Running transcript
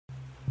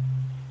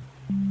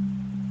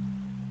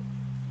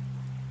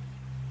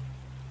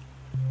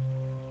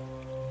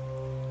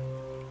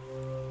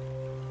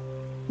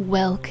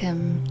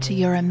Welcome to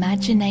your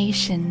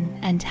imagination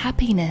and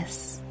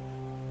happiness,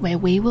 where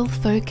we will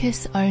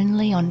focus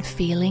only on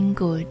feeling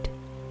good.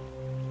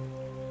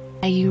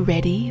 Are you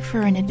ready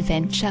for an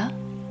adventure?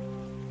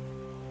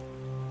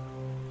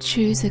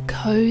 Choose a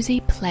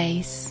cozy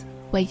place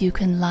where you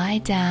can lie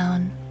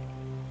down,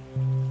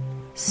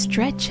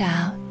 stretch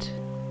out,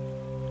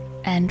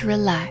 and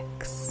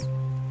relax,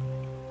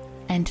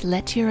 and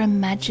let your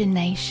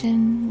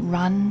imagination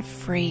run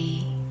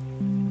free.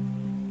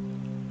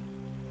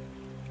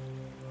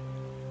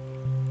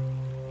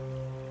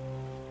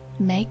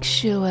 Make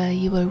sure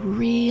you are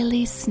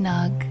really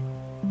snug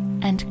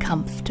and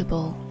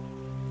comfortable.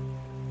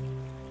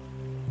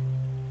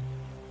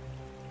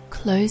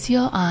 Close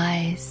your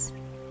eyes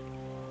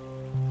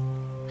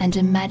and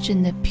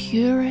imagine the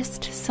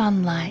purest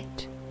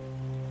sunlight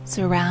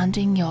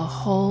surrounding your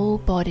whole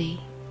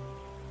body.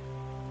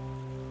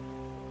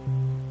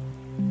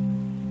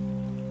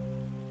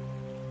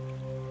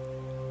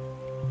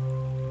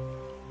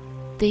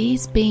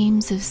 These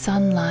beams of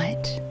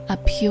sunlight are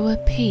pure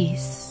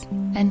peace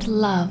and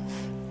love,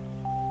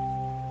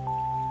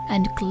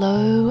 and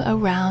glow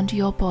around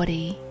your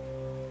body,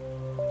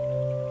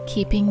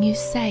 keeping you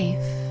safe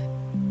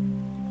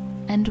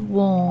and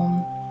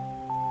warm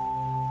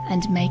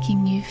and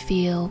making you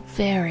feel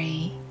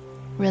very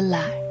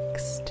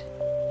relaxed.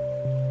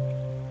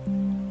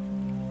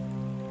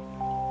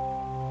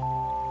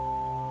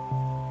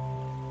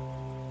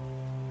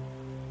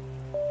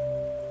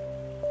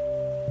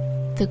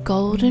 The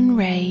golden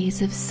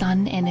rays of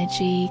sun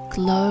energy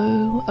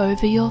glow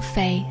over your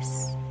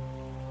face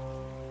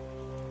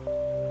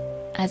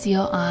as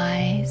your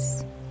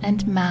eyes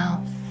and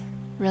mouth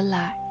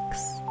relax.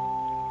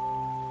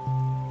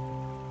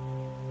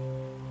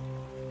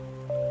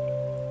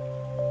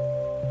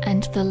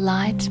 And the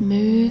light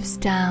moves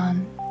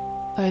down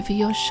over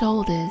your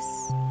shoulders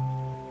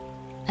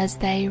as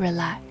they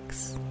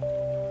relax.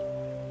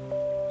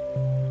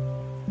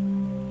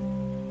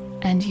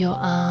 And your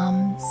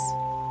arms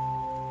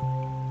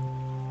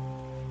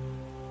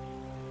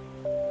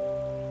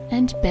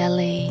and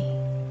belly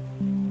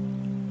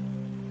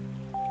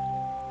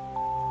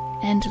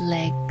and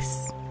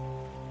legs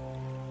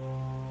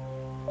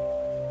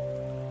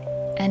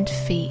and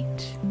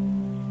feet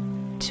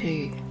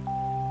too.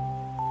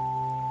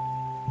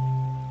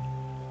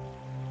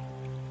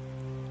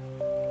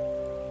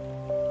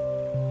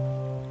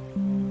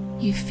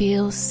 You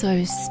feel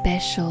so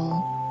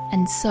special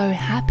and so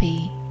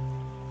happy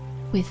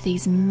with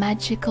these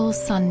magical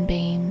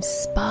sunbeams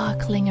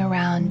sparkling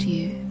around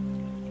you.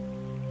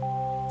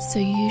 So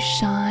you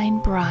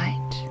shine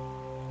bright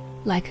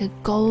like a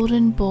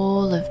golden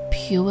ball of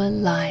pure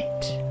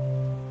light.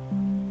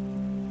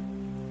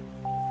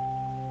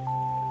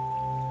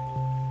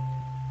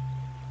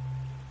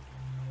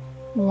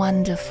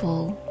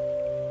 Wonderful.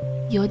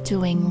 You're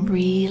doing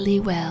really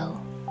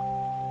well.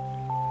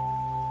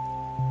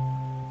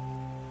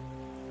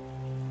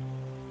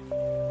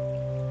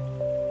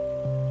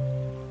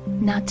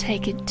 Now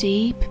take a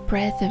deep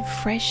breath of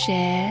fresh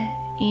air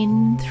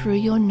in through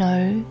your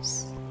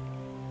nose,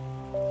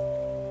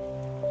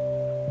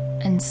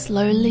 and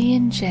slowly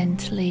and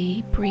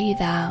gently breathe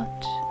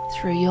out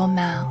through your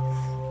mouth.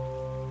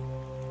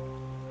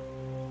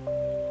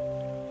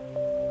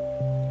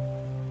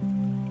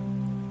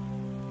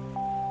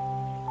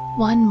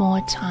 One more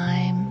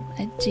time,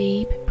 a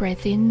deep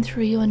breath in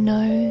through your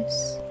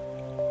nose,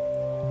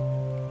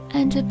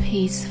 and a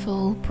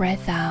peaceful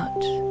breath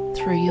out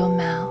through your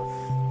mouth.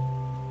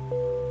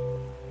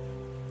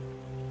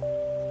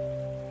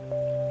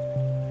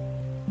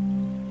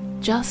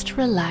 Just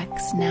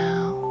relax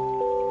now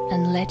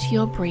and let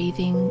your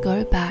breathing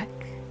go back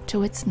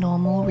to its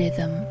normal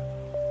rhythm.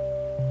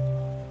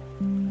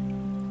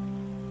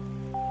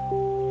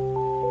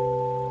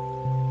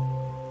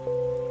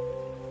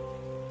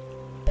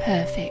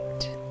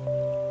 Perfect.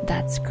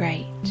 That's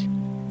great.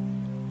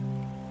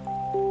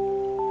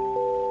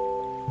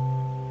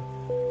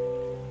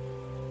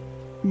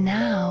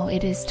 Now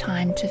it is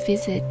time to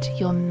visit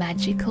your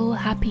magical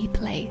happy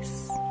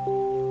place.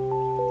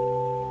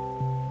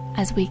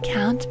 As we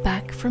count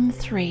back from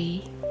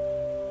 3,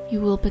 you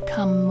will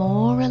become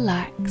more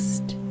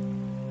relaxed,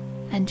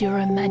 and your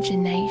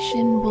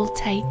imagination will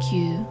take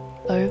you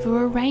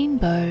over a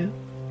rainbow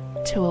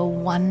to a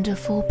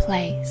wonderful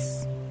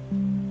place.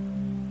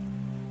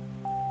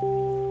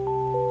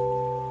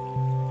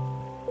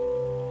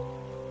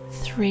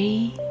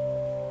 3,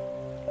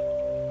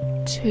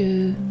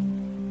 2,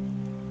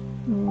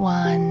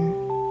 1.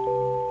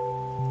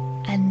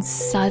 And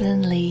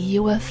suddenly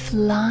you are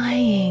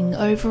flying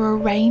over a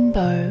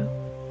rainbow.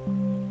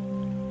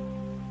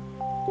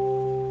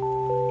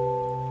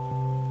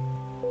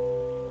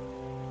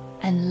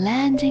 And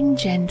landing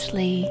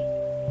gently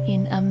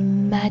in a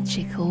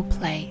magical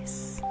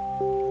place.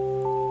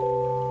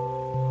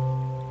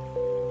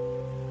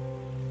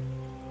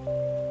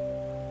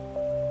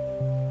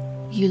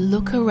 You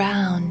look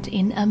around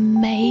in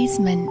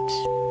amazement.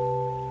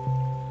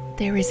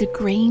 There is a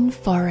green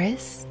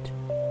forest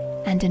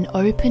and an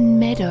open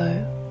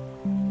meadow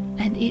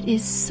and it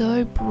is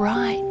so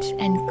bright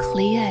and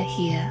clear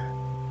here.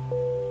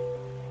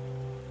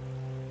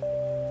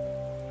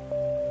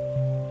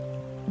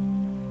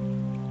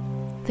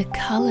 The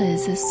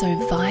colors are so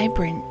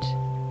vibrant,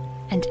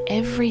 and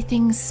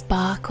everything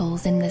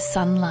sparkles in the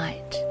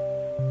sunlight.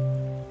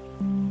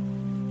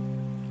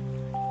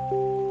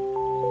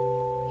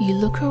 You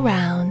look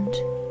around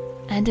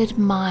and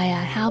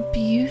admire how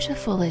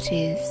beautiful it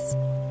is.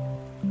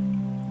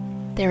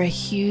 There are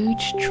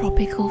huge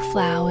tropical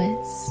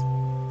flowers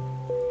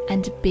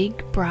and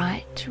big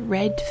bright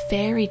red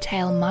fairy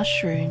tale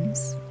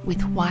mushrooms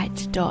with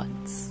white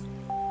dots.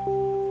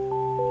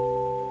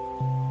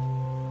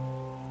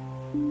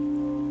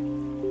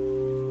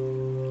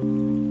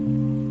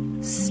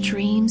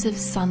 Streams of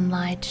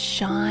sunlight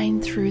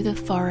shine through the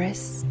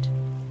forest,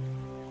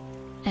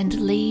 and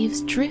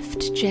leaves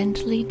drift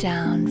gently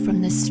down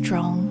from the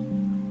strong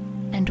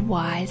and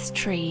wise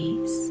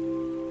trees.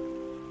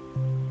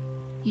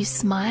 You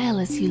smile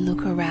as you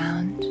look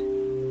around,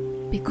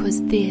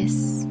 because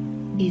this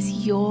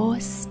is your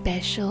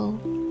special,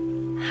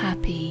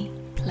 happy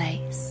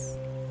place.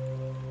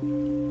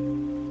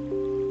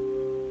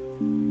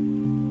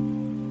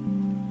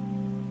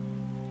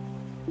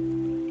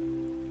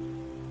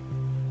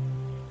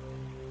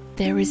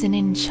 There is an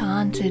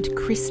enchanted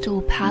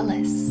crystal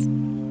palace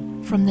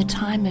from the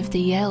time of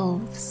the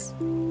elves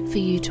for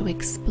you to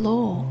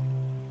explore,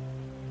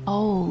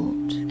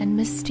 old and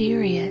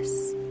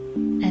mysterious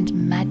and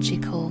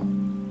magical.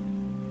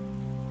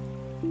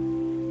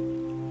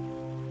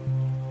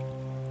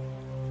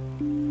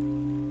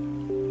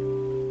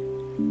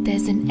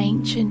 There's an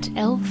ancient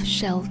elf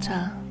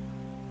shelter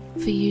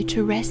for you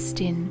to rest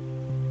in,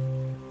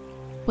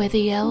 where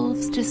the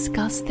elves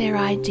discuss their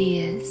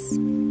ideas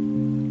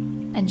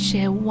and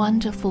share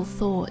wonderful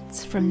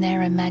thoughts from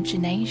their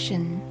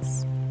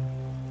imaginations,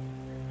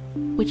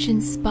 which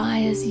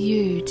inspires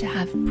you to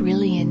have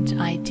brilliant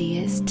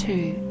ideas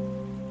too.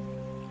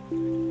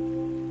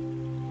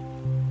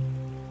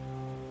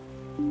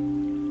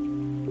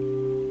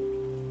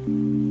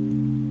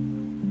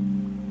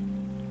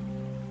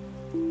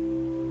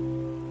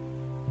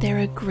 There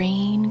are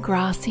green,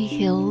 grassy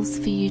hills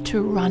for you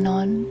to run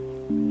on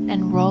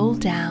and roll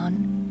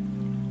down,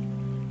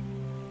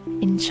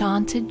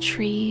 enchanted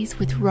trees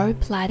with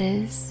rope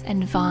ladders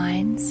and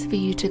vines for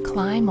you to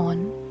climb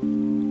on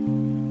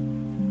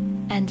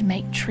and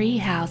make tree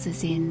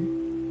houses in.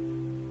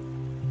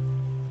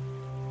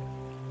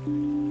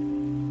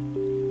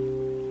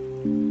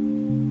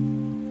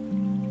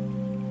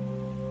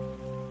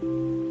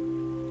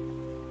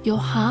 Your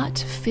heart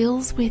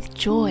fills with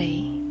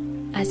joy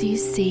as you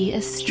see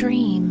a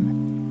stream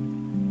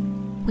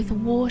with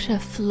water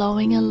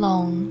flowing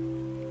along,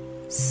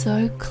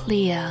 so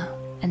clear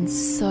and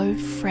so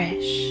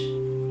fresh.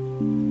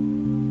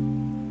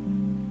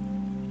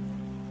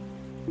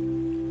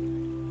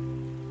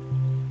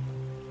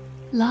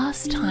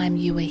 Last time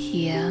you were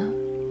here,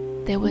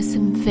 there were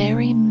some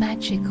very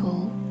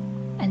magical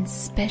and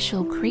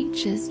special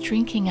creatures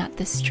drinking at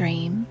the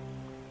stream,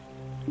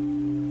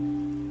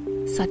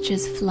 such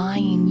as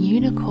flying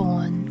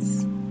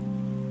unicorns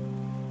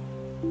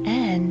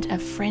and a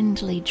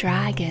friendly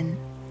dragon.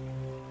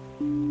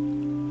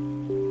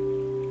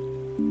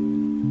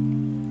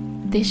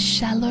 This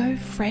shallow,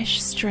 fresh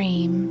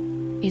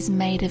stream is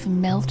made of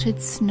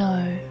melted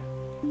snow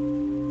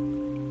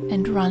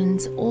and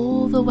runs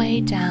all the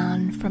way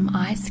down from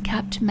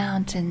ice-capped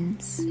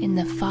mountains in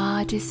the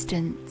far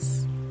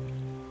distance,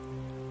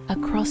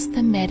 across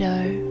the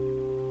meadow,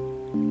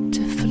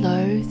 to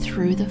flow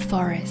through the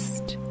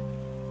forest.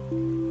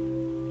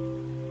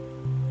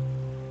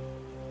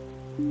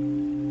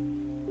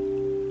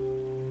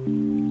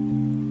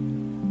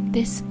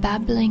 This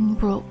babbling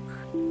brook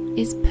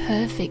is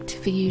perfect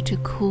for you to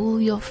cool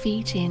your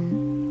feet in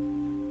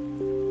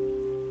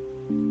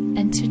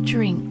and to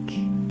drink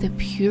the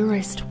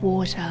purest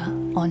water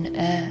on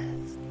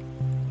earth.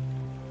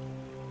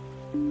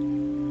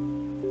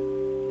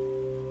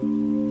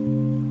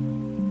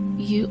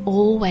 You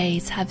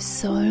always have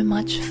so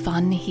much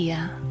fun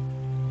here,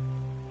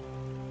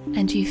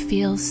 and you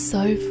feel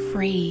so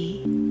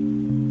free,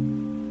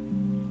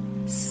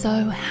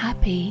 so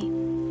happy,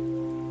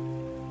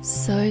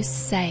 so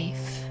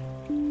safe,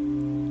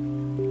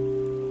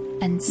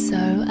 and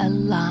so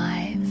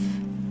alive.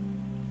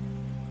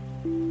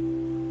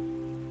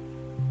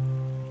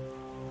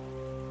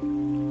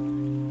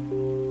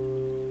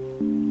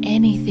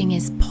 Anything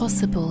is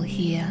possible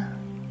here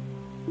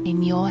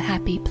in your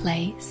happy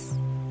place,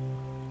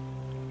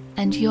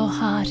 and your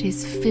heart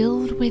is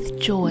filled with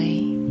joy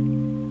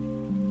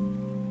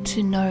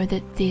to know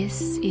that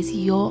this is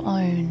your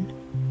own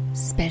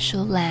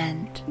special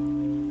land.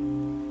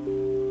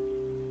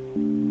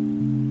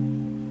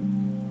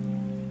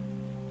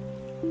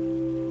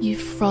 You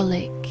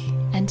frolic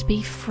and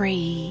be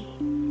free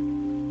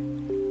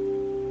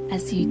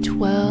as you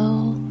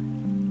twirl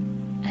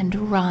and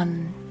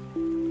run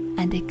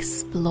and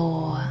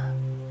explore.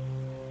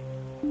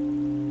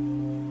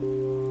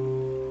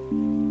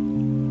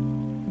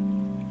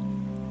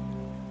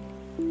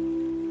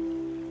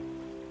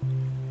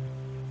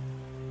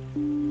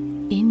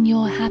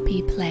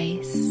 happy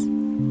place.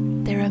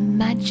 There are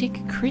magic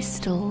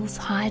crystals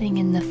hiding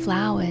in the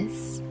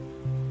flowers,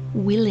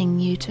 willing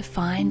you to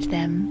find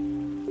them.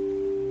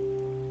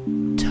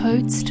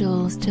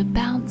 Toadstools to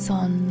bounce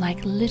on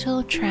like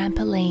little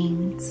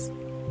trampolines.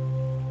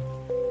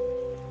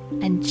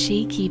 And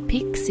cheeky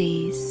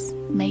pixies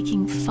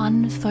making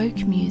fun folk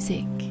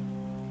music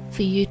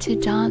for you to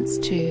dance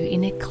to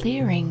in a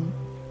clearing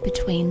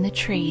between the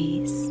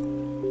trees.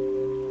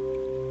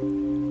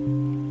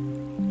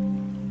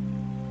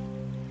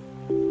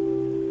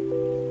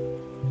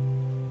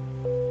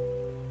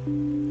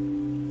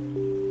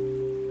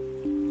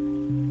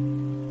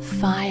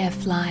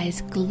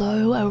 Fireflies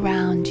glow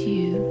around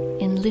you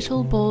in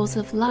little balls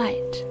of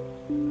light,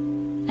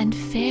 and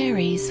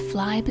fairies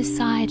fly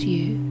beside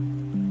you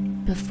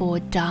before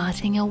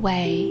darting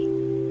away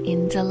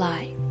in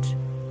delight.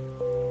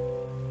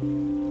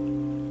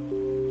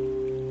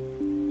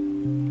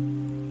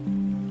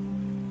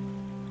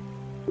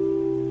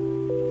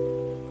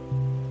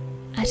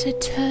 At a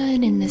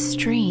turn in the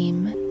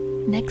stream,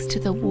 next to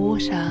the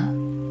water,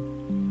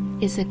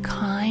 is a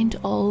kind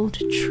old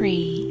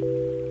tree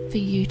for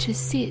you to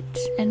sit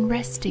and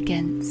rest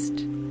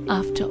against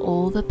after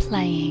all the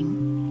playing.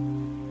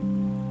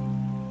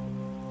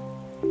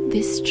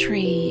 This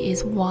tree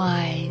is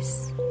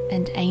wise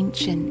and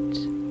ancient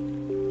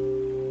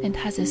and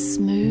has a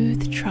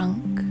smooth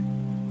trunk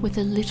with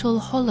a little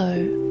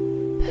hollow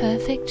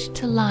perfect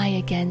to lie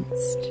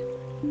against,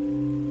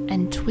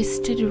 and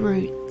twisted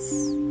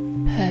roots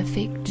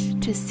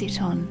perfect to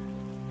sit on.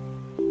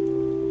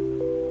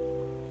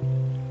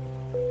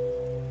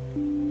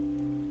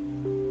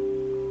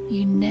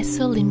 You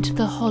nestle into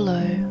the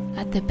hollow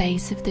at the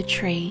base of the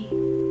tree,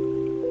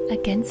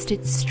 against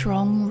its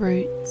strong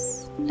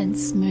roots and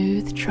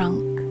smooth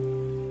trunk,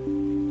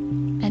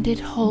 and it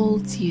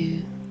holds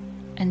you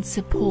and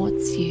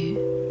supports you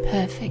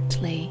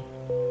perfectly,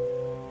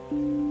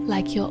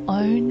 like your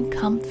own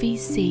comfy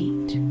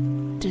seat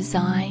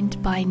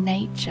designed by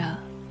nature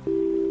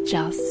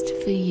just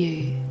for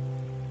you.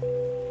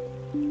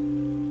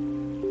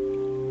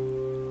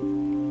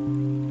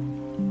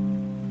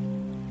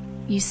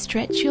 You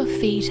stretch your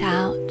feet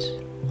out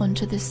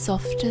onto the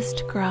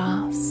softest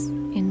grass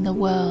in the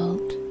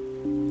world.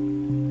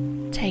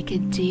 Take a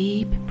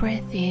deep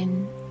breath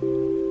in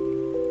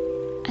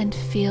and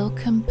feel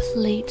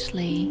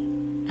completely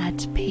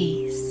at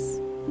peace.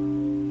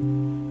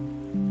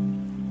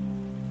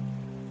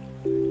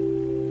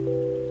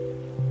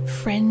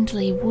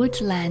 Friendly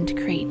woodland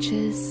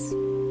creatures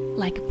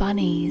like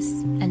bunnies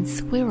and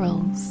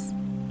squirrels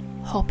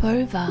hop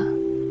over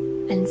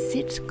and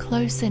sit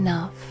close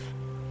enough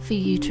for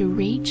you to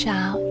reach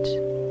out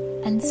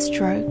and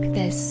stroke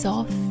their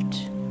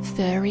soft,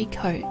 furry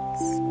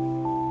coats.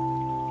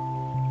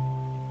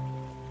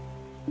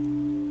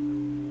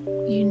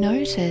 You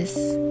notice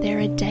there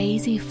are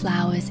daisy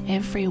flowers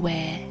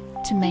everywhere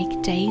to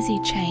make daisy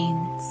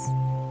chains,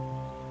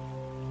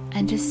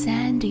 and a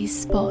sandy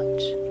spot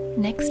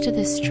next to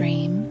the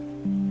stream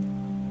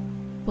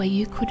where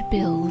you could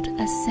build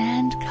a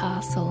sand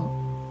castle.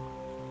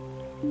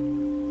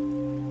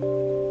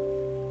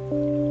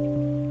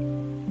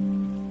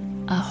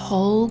 A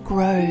whole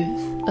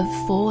grove of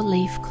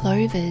four-leaf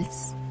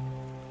clovers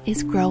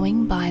is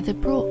growing by the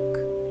brook.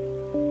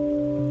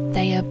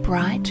 They are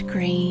bright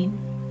green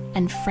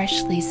and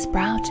freshly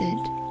sprouted,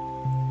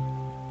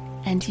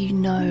 and you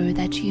know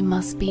that you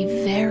must be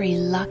very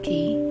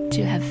lucky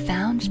to have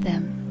found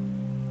them.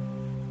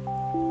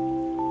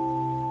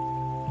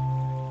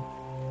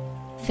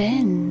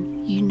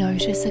 Then you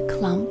notice a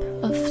clump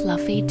of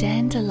fluffy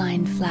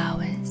dandelion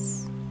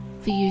flowers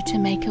for you to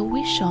make a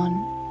wish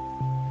on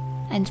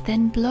and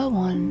then blow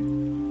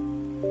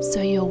on,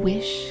 so your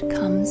wish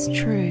comes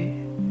true.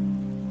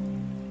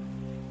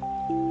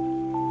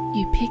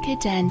 You pick a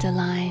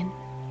dandelion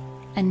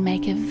and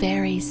make a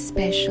very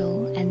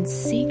special and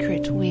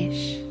secret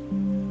wish.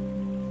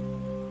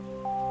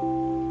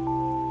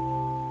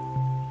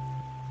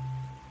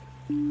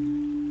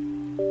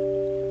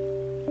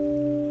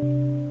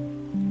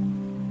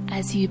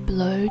 As you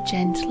blow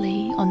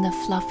gently on the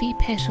fluffy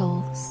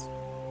petals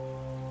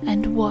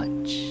and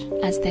watch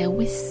as their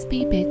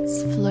wispy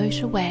bits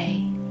float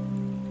away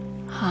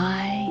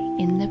high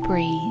in the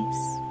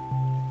breeze.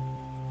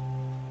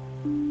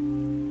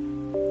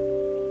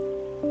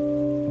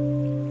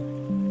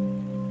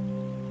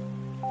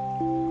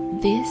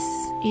 This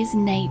is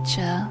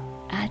nature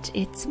at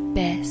its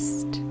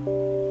best.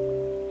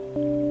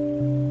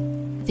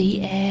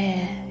 The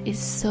air is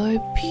so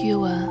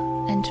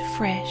pure and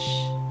fresh,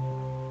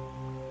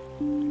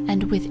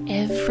 and with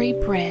every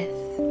breath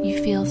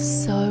you feel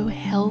so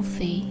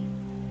healthy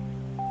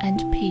and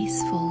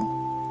peaceful.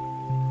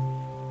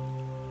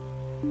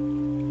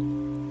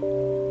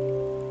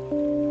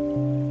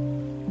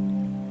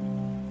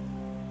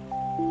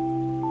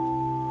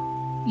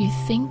 You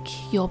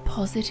think your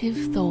positive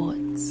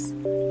thoughts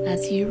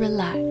as you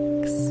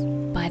relax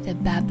by the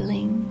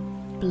babbling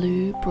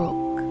blue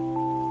brook.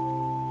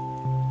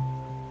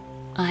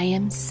 I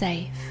am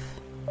safe.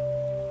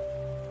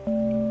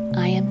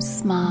 I am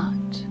smart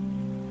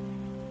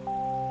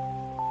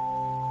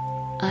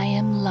I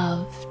am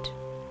loved.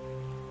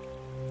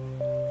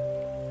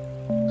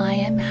 I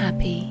am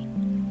happy.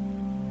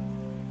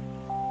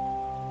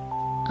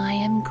 I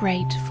am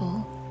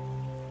grateful.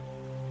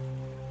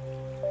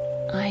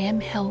 I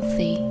am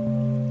healthy.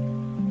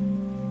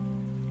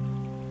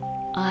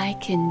 I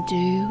can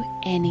do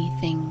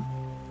anything.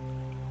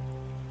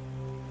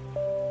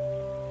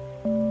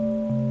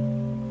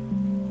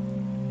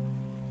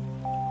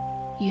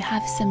 You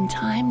have some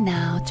time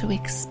now to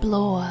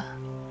explore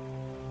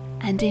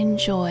and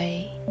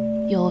enjoy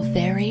your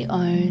very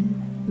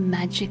own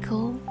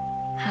magical,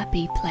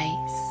 happy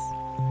place.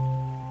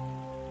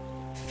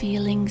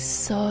 Feeling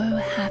so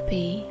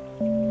happy.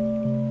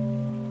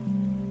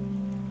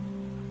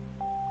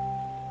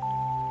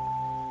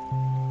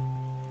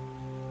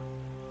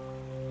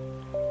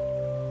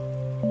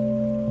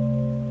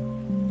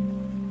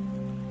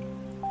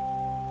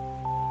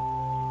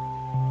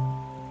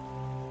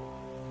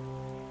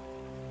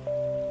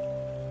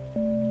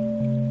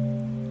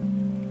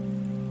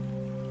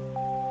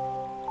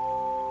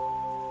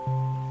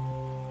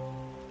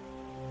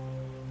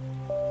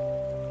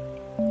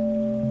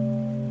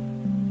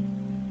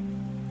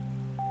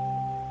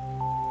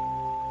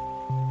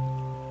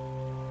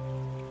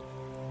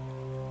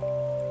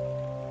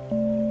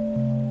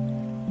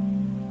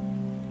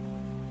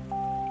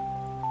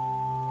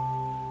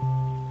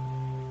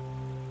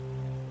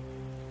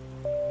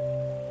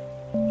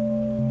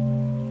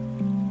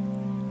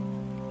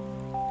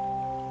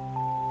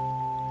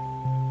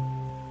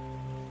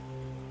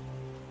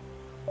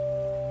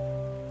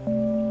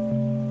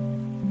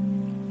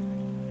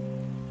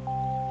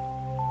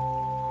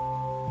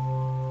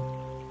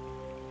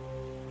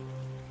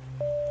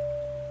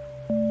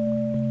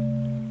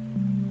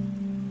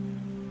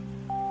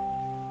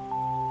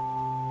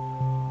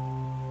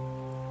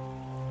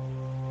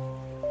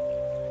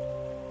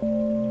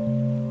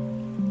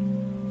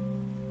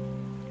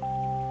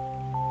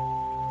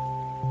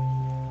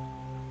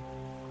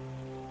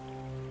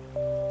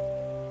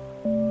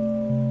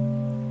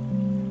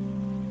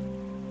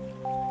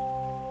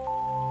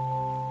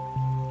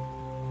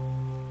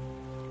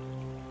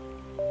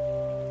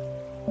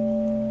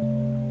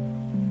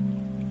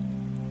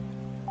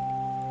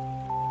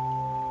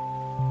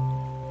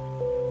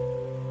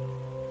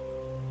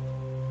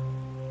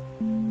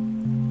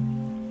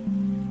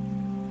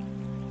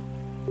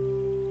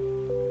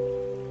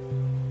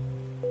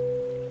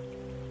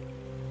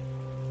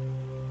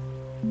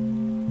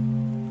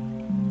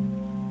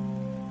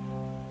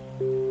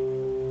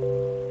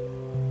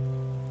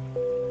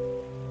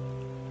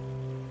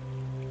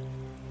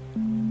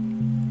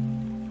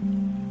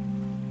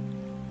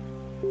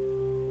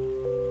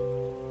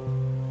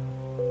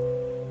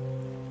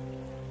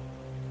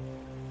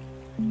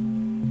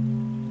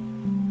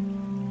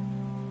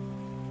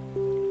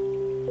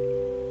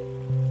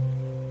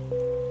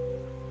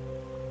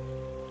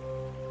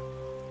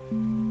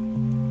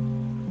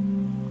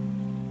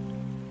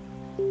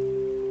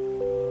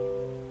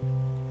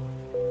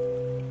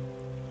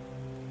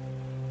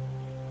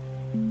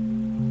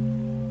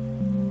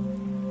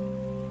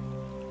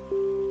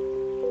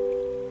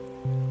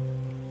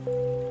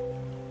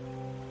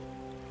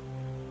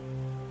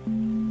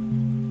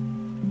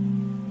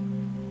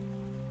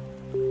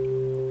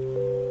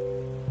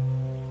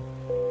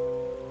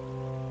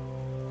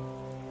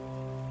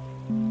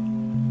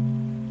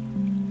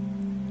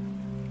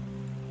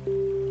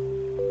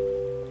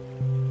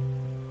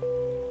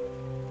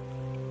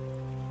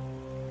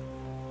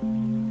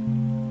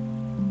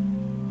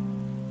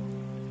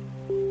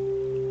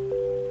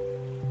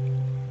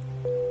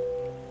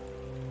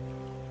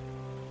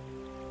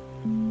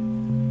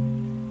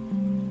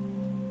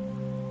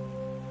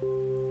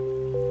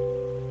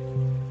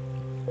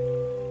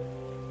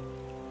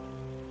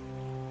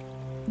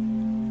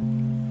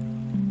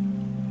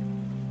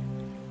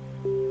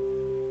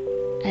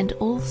 And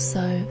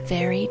also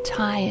very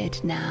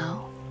tired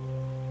now,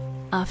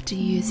 after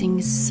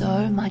using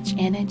so much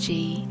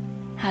energy,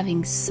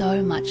 having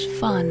so much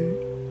fun,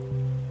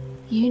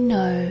 you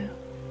know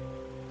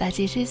that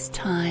it is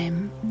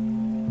time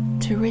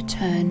to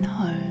return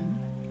home.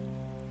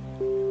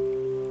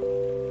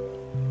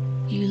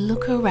 You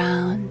look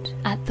around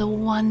at the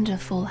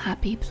wonderful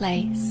happy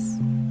place,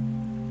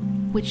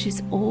 which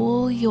is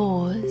all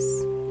yours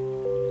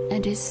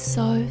and is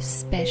so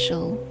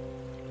special,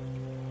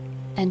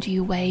 and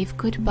you wave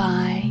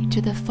goodbye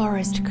to the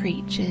forest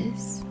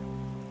creatures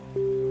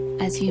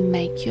as you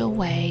make your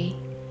way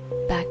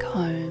back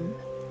home.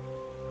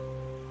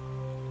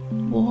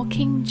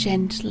 Walking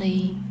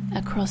gently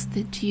across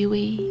the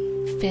dewy,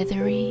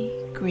 feathery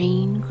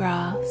green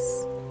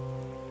grass,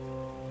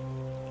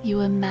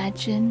 you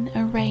imagine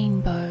a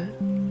rainbow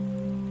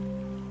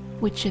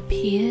which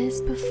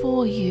appears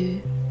before you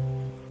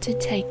to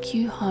take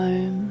you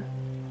home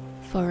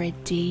for a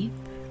deep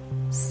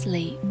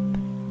sleep.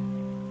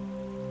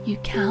 You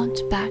count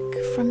back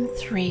from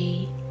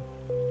 3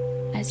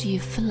 as you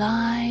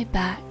fly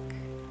back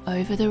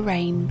over the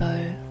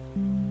rainbow.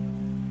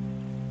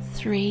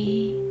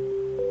 3,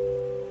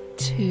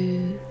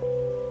 2,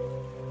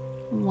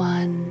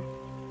 1.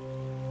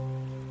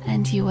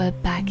 and you are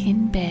back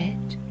in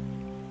bed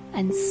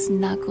and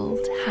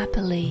snuggled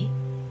happily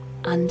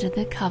under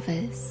the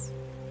covers.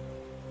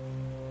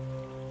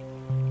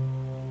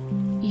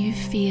 You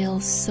feel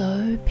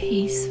so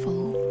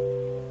peaceful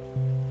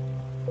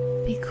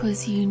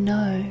because you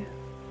know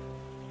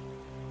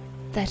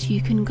that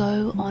you can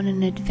go on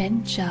an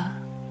adventure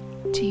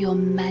to your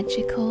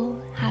magical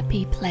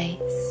happy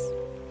place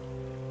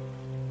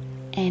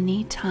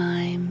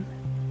anytime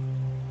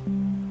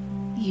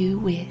you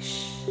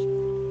wish.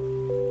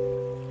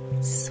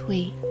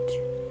 Sweet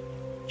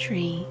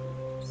dreams.